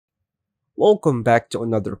Welcome back to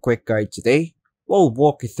another quick guide. Today, we'll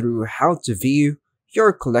walk you through how to view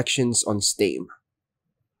your collections on Steam.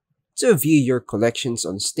 To view your collections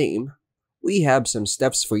on Steam, we have some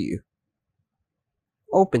steps for you.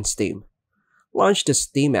 Open Steam. Launch the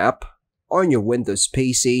Steam app on your Windows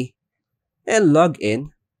PC and log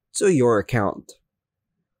in to your account.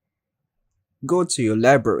 Go to your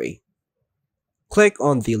library. Click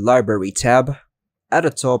on the Library tab at the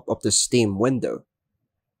top of the Steam window.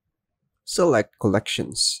 Select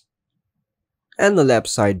Collections. And the left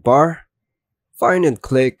sidebar, find and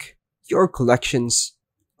click your collections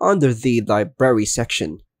under the Library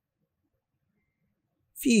section.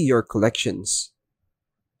 View your collections.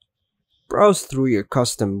 Browse through your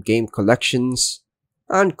custom game collections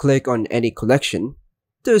and click on any collection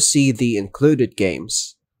to see the included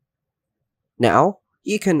games. Now,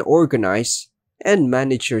 you can organize and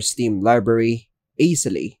manage your Steam library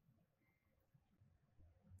easily.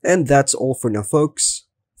 And that's all for now, folks.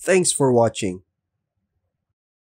 Thanks for watching.